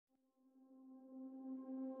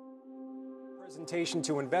Presentation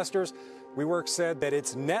to investors. WeWork said that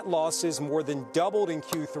its net losses more than doubled in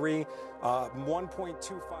Q3, 1.25 billion.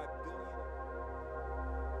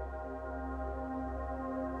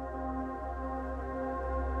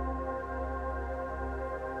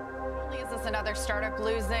 Not only is this another startup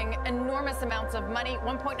losing enormous amounts of money,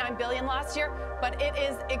 1.9 billion last year, but it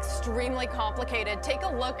is extremely complicated. Take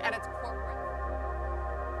a look at its corporate.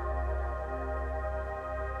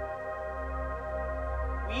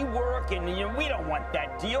 WeWork, and we don't want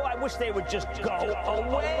that deal. I wish they would just go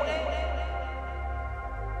away.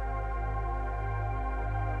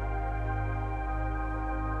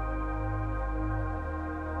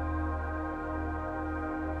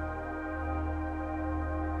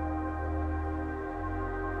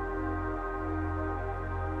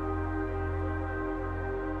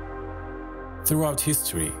 Throughout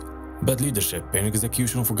history, bad leadership and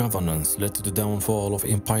execution of governance led to the downfall of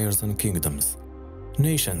empires and kingdoms.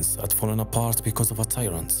 Nations had fallen apart because of a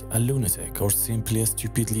tyrant, a lunatic, or simply a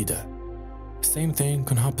stupid leader. Same thing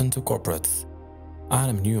can happen to corporates.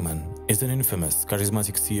 Adam Neumann is an infamous,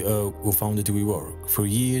 charismatic CEO who founded WeWork, for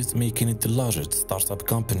years making it the largest startup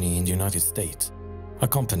company in the United States. A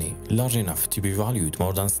company large enough to be valued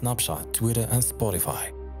more than Snapchat, Twitter, and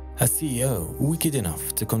Spotify. A CEO wicked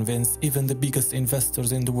enough to convince even the biggest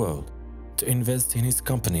investors in the world to invest in his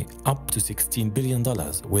company up to $16 billion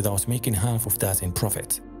without making half of that in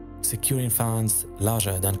profit, securing funds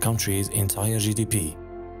larger than country's entire GDP.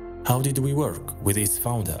 How did WeWork, with its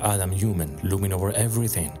founder Adam Neumann looming over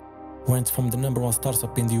everything, went from the #1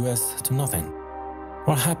 startup in the US to nothing?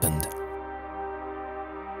 What happened?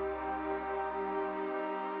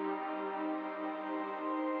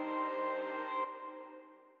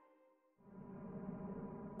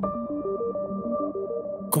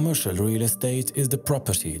 Commercial real estate is the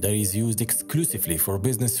property that is used exclusively for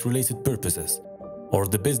business-related purposes, or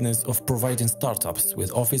the business of providing startups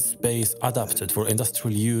with office space adapted for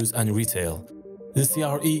industrial use and retail. The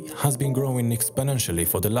CRE has been growing exponentially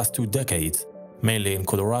for the last 2 decades, mainly in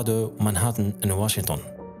Colorado, Manhattan, and Washington.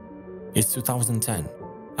 It's 2010.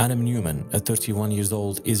 Adam Neumann, a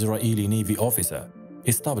 31-year-old Israeli Navy officer,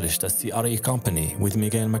 established a CRE company with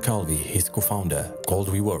Miguel McAlvey, his co-founder, called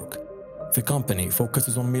WeWork. The company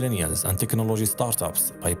focuses on millennials and technology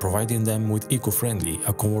startups by providing them with eco-friendly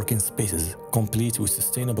co-working spaces complete with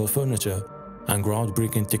sustainable furniture and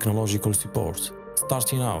groundbreaking technological support.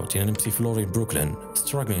 Starting out in an empty floor in Brooklyn,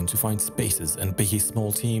 struggling to find spaces and pay his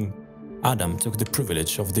small team, Adam took the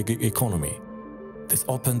privilege of the gig economy. This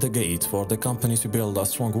opened the gate for the company to build a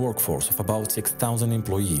strong workforce of about 6,000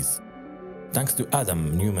 employees. Thanks to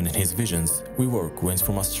Adam Neumann and his visions, WeWork went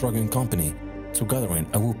from a struggling company to gathering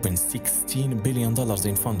a whopping $16 billion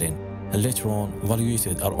in funding, and later on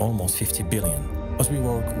valuated at almost $50 billion. But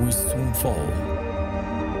WeWork will soon fall.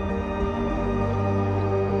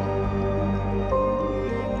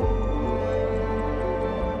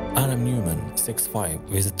 Adam Neumann, 6'5",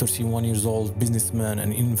 is a 31-year-old businessman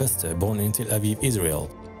and investor born in Tel Aviv, Israel.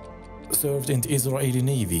 Served in the Israeli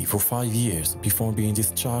Navy for 5 years before being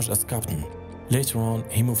discharged as captain. Later on,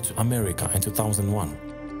 he moved to America in 2001.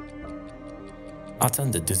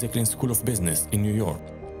 Attended the Zicklin School of Business in New York.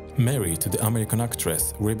 Married to the American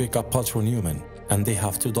actress Rebecca Paltrow Neumann, and they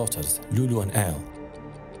have 2 daughters, Lulu and Elle.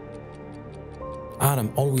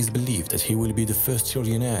 Adam always believed that he will be the first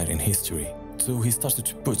trillionaire in history, so he started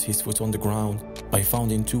to put his foot on the ground by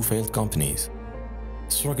founding 2 failed companies.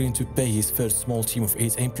 Struggling to pay his first small team of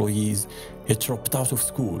 8 employees, he dropped out of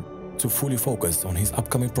school to fully focus on his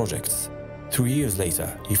upcoming projects. 3 years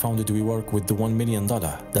later, he founded WeWork with the $1 million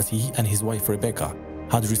that he and his wife Rebecca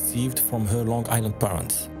had received from her Long Island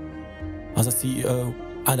parents. As a CEO,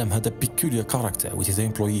 Adam had a peculiar character with his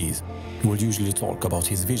employees. He would usually talk about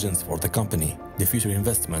his visions for the company, the future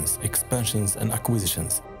investments, expansions, and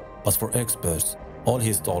acquisitions. But for experts, all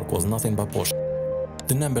his talk was nothing but bullshit.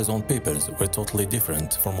 The numbers on papers were totally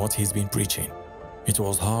different from what he's been preaching. It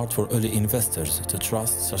was hard for early investors to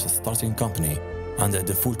trust such a starting company under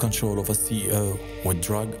the full control of a CEO with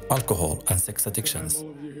drug, alcohol, and sex addictions. All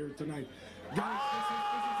of you here tonight. Guys,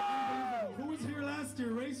 who was here last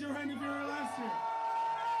year? Raise your hand if you were here last year.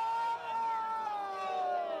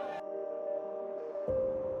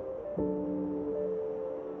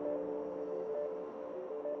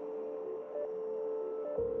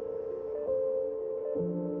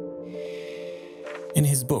 In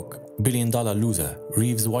his book, Billion Dollar Loser,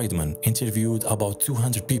 Reeves Weidman interviewed about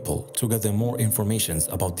 200 people to gather more information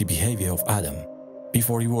about the behavior of Adam.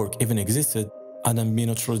 Before WeWork even existed, Adam been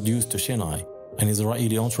introduced to Chennai, an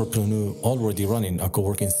Israeli entrepreneur already running a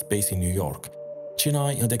co-working space in New York.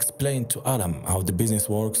 Chennai had explained to Adam how the business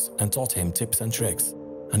works and taught him tips and tricks.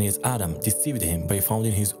 and yet Adam deceived him by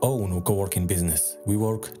founding his own co-working business,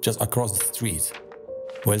 WeWork, just across the street.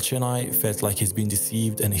 Well, Chennai felt like he's been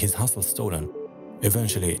deceived and his hustle stolen.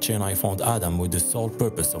 Eventually, Chennai found Adam with the sole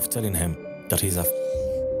purpose of telling him that he's a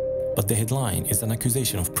But the headline is an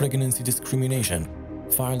accusation of pregnancy discrimination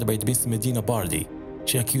filed by Miss Medina Bardi.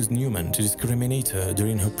 She accused Neumann to discriminate her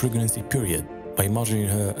during her pregnancy period by margining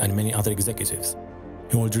her and many other executives.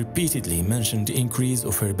 He would repeatedly mention the increase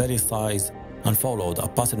of her belly size and followed a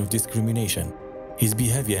pattern of discrimination. His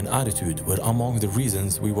behavior and attitude were among the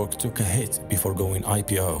reasons WeWork took a hit before going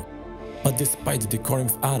IPO. But despite the decorum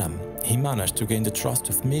of Adam, he managed to gain the trust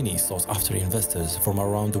of many sought-after investors from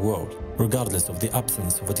around the world, regardless of the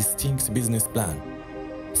absence of a distinct business plan.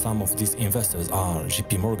 Some of these investors are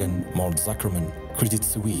JP Morgan, Mark Zuckerman, Credit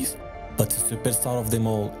Suisse, but the superstar of them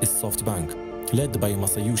all is SoftBank, led by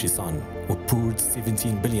Masayoshi Son, who poured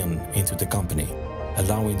 $17 billion into the company,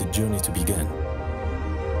 allowing the journey to begin.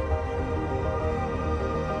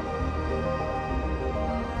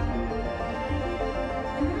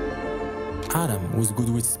 Adam was good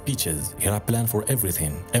with speeches. He had a plan for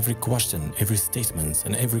everything, every question, every statement,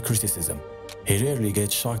 and every criticism. He rarely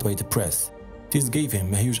gets shocked by the press. This gave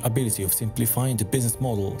him a huge ability of simplifying the business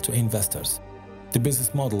model to investors. The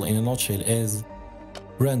business model in a nutshell is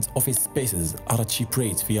rent office spaces at a cheap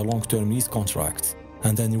rate via long-term lease contracts,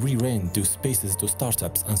 and then re-rent those spaces to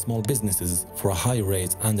startups and small businesses for a high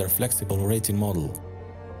rate under a flexible rating model.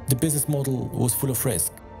 The business model was full of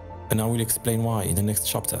risk, and I will explain why in the next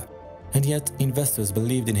chapter. And yet, investors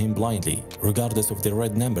believed in him blindly, regardless of the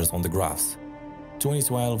red numbers on the graphs.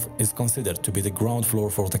 2012 is considered to be the ground floor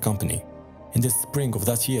for the company. In the spring of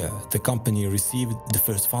that year, the company received the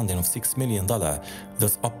first funding of $6 million,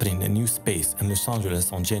 thus opening a new space in Los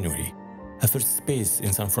Angeles on January. A first space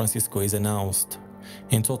in San Francisco is announced.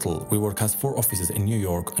 In total, WeWork has 4 offices in New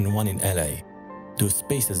York and 1 in LA. Those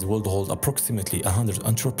spaces will hold approximately 100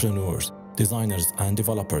 entrepreneurs, designers, and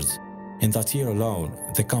developers. In that year alone,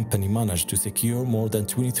 the company managed to secure more than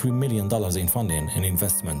 $23 million in funding and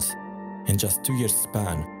investments. In just 2 years'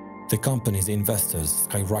 span, the company's investors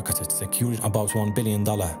skyrocketed, securing about $1 billion,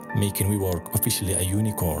 making WeWork officially a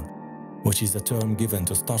unicorn, which is a term given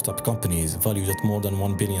to startup companies valued at more than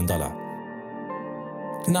 $1 billion.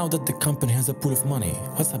 Now that the company has a pool of money,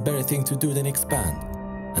 what's a better thing to do than expand?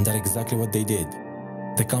 And that's exactly what they did.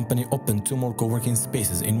 The company opened 2 more co-working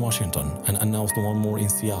spaces in Washington and announced 1 more in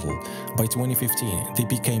Seattle. By 2015, they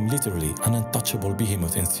became literally an untouchable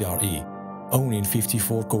behemoth in CRE, owning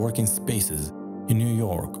 54 co-working spaces in New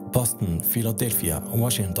York, Boston, Philadelphia,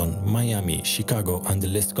 Washington, Miami, Chicago, and the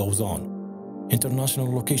list goes on.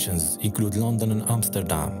 International locations include London and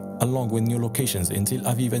Amsterdam, along with new locations in Tel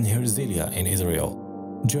Aviv and Herzliya in Israel,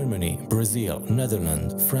 Germany, Brazil,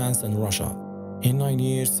 Netherlands, France, and Russia. In 9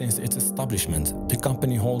 years since its establishment, the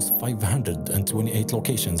company holds 528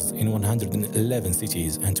 locations in 111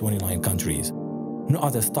 cities and 29 countries. No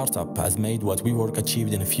other startup has made what WeWork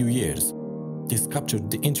achieved in a few years. This captured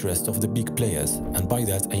the interest of the big players, and by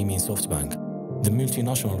that I mean SoftBank, the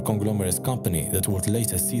multinational conglomerate company that would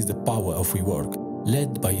later seize the power of WeWork,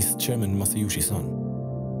 led by its chairman Masayoshi Son.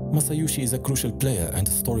 Masayoshi is a crucial player in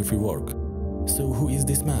the story of WeWork. So who is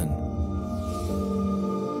this man?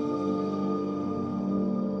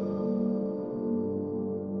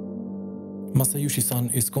 Masayoshi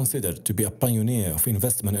Son is considered to be a pioneer of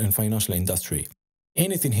investment and financial industry.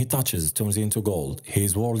 Anything he touches turns into gold. He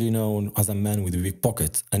is worldly known as a man with big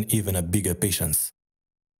pockets and even a bigger patience.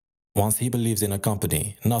 Once he believes in a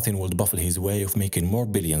company, nothing will baffle his way of making more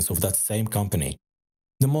billions of that same company.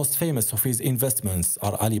 The most famous of his investments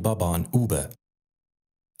are Alibaba and Uber.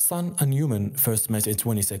 Son and Neumann first met in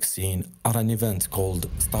 2016 at an event called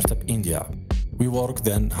Startup India. WeWork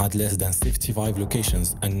then had less than 55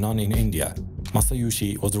 locations and none in India.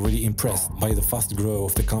 Masayoshi was really impressed by the fast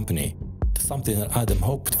growth of the company, something that Adam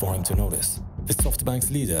hoped for him to notice. The SoftBank's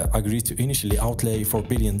leader agreed to initially outlay $4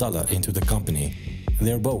 billion into the company.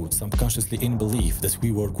 They're both subconsciously in belief that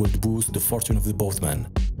WeWork would boost the fortune of the both men.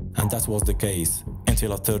 And that was the case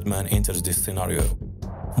until a third man enters this scenario.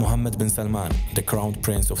 Mohammed bin Salman, the crown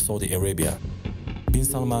prince of Saudi Arabia. Bin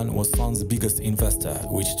Salman was Son's biggest investor,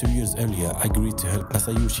 which 2 years earlier agreed to help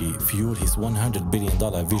Masayoshi fuel his $100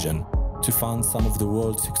 billion vision to fund some of the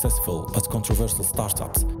world's successful but controversial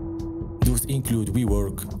startups. Those include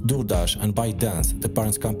WeWork, DoorDash, and ByteDance, the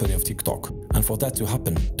parent company of TikTok. And for that to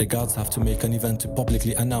happen, the gods have to make an event to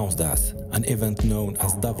publicly announce that, an event known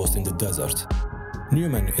as Davos in the desert.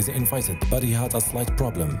 Neumann is invited, but he had a slight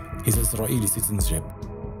problem: his Israeli citizenship.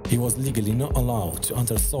 He was legally not allowed to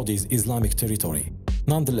enter Saudi's Islamic territory.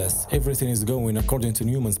 Nonetheless, everything is going according to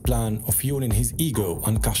Neumann's plan of fueling his ego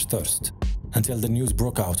and cash thirst. until the news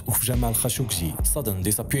broke out of Jamal Khashoggi's sudden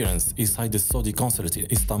disappearance inside the Saudi consulate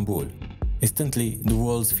in Istanbul. Instantly, the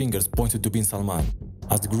world's fingers pointed to bin Salman,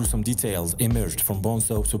 as gruesome details emerged from bone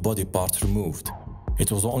soap to body parts removed.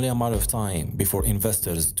 It was only a matter of time before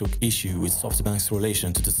investors took issue with SoftBank's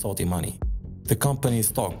relation to the Saudi money. The company's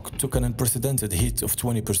stock took an unprecedented hit of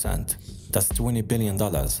 20%. That's $20 billion.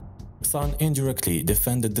 Sun indirectly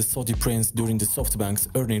defended the Saudi prince during the SoftBank's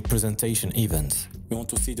earnings presentation event. We want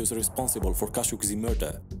to see those responsible for Khashoggi's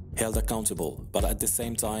murder held accountable, but at the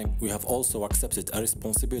same time, we have also accepted a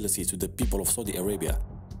responsibility to the people of Saudi Arabia,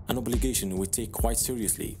 an obligation we take quite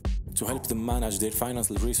seriously, to help them manage their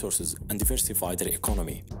financial resources and diversify their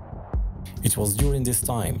economy. It was during this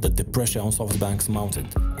time that the pressure on SoftBank mounted,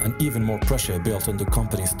 and even more pressure built on the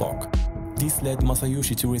company's stock. This led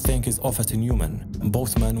Masayoshi to rethink his offer to Neumann.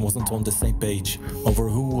 Both men wasn't on the same page over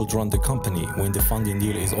who would run the company when the funding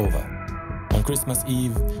deal is over. On Christmas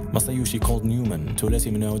Eve, Masayoshi called Neumann to let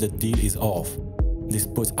him know that deal is off. This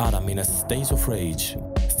put Adam in a state of rage.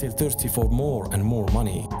 Still thirsty for more and more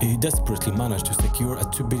money, he desperately managed to secure a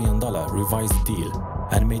 $2 billion revised deal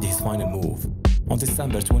and made his final move. On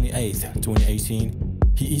December 28, 2018,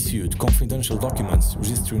 he issued confidential documents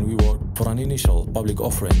registering WeWork for an initial public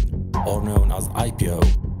offering, or known as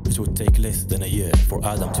IPO. It would take less than a year for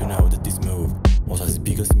Adam to know that this move was his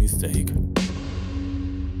biggest mistake.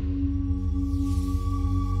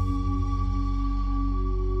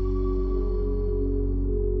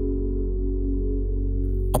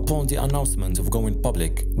 Upon the announcement of going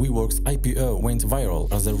public, WeWork's IPO went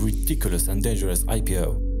viral as a ridiculous and dangerous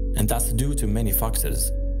IPO, and that's due to many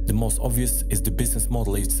factors. The most obvious is the business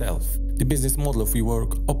model itself. The business model of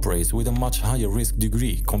WeWork operates with a much higher risk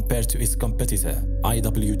degree compared to its competitor,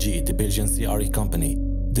 IWG, the Belgian CRE company.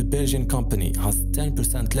 The Belgian company has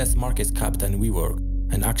 10% less market cap than WeWork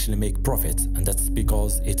and actually make profits, and that's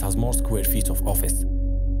because it has more square feet of office.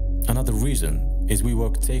 Another reason is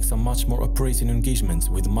WeWork takes a much more operating engagement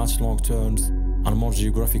with much long terms and more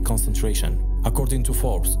geographic concentration. According to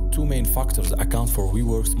Forbes, two main factors account for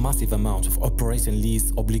WeWork's massive amount of operating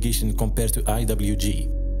lease obligation compared to IWG.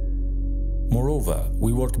 Moreover,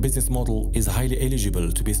 WeWork's business model is highly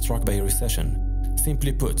eligible to be struck by a recession.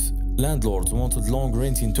 Simply put, landlords wanted long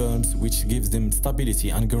renting terms which gives them stability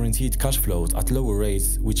and guaranteed cash flows at lower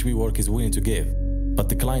rates which WeWork is willing to give. But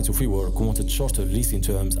the clients of WeWork wanted shorter leasing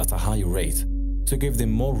terms at a higher rate, to give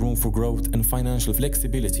them more room for growth and financial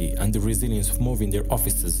flexibility and the resilience of moving their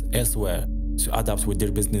offices elsewhere to adapt with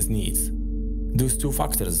their business needs. Those two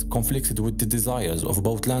factors conflicted with the desires of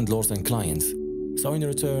both landlords and clients. So in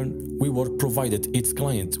return, WeWork provided its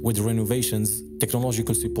clients with renovations,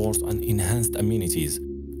 technological support and enhanced amenities,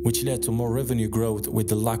 which led to more revenue growth with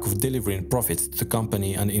the lack of delivering profits to the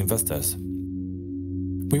company and investors.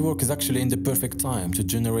 WeWork is actually in the perfect time to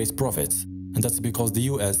generate profits, and that's because the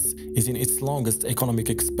US is in its longest economic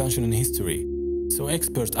expansion in history. So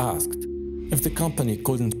experts asked, if the company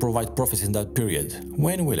couldn't provide profits in that period,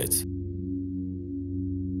 when will it?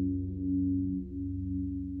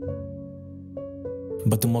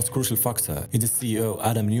 But the most crucial factor is the CEO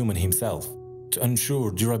Adam Neumann himself. To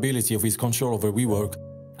ensure durability of his control over WeWork,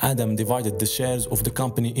 Adam divided the shares of the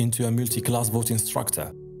company into a multi-class voting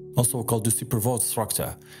structure, also called the supervote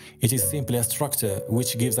structure. It is simply a structure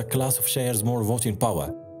which gives a class of shares more voting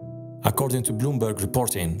power. According to Bloomberg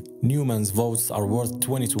reporting, Neumann's votes are worth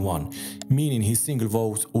 20-1, meaning his single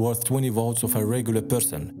vote worth 20 votes of a regular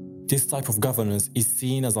person. This type of governance is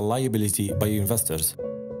seen as a liability by investors.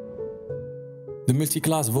 The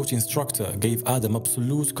multi-class voting structure gave Adam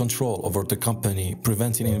absolute control over the company,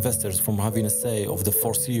 preventing investors from having a say of the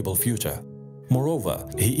foreseeable future. Moreover,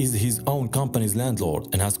 he is his own company's landlord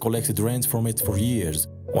and has collected rent from it for years,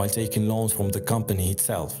 while taking loans from the company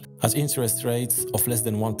itself at interest rates of less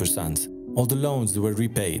than 1%. All the loans were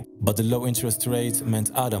repaid, but the low interest rate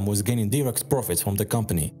meant Adam was gaining direct profits from the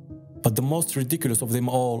company. But the most ridiculous of them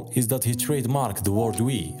all is that he trademarked the word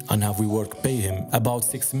 "we" and have WeWork pay him about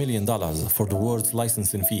 $6 million for the word's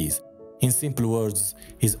licensing fees. In simple words,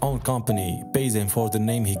 his own company pays him for the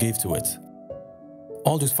name he gave to it.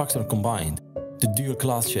 All these factors combined, the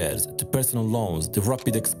dual-class shares, the personal loans, the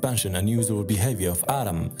rapid expansion and usual behavior of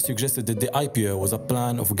Adam suggested that the IPO was a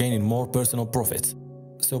plan of gaining more personal profits.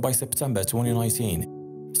 So by September 2019,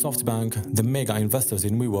 SoftBank, the mega investors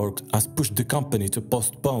in WeWork, has pushed the company to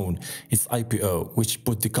postpone its IPO, which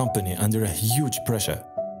put the company under a huge pressure.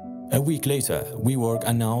 A week later, WeWork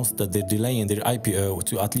announced that they're delaying their IPO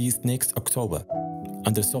to at least next October.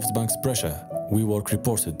 Under SoftBank's pressure, WeWork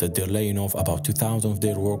reported that they're laying off about 2,000 of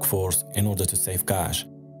their workforce in order to save cash.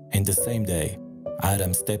 In the same day,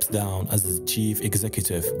 Adam steps down as the Chief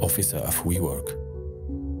Executive Officer of WeWork.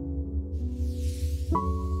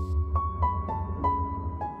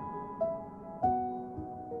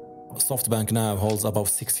 SoftBank now holds about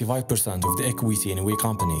 65% of the equity in We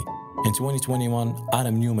Company. In 2021,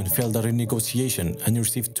 Adam Neumann failed a renegotiation and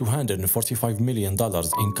received $245 million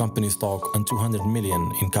in company stock and $200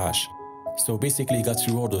 million in cash. So basically he got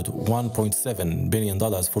rewarded $1.7 billion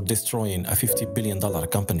for destroying a $50 billion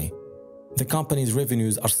company. The company's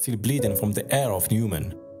revenues are still bleeding from the era of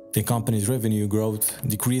Neumann. The company's revenue growth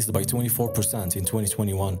decreased by 24% in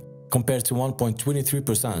 2021, compared to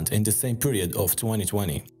 1.23% in the same period of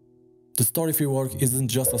 2020. The story of WeWork isn't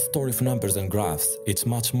just a story of numbers and graphs, it's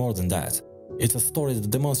much more than that. It's a story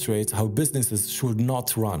that demonstrates how businesses should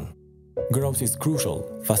not run. Growth is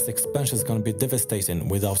crucial, fast expansions can be devastating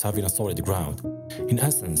without having a solid ground. In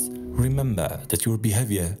essence, remember that your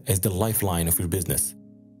behavior is the lifeline of your business.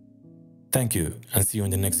 Thank you, and see you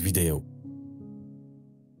in the next video.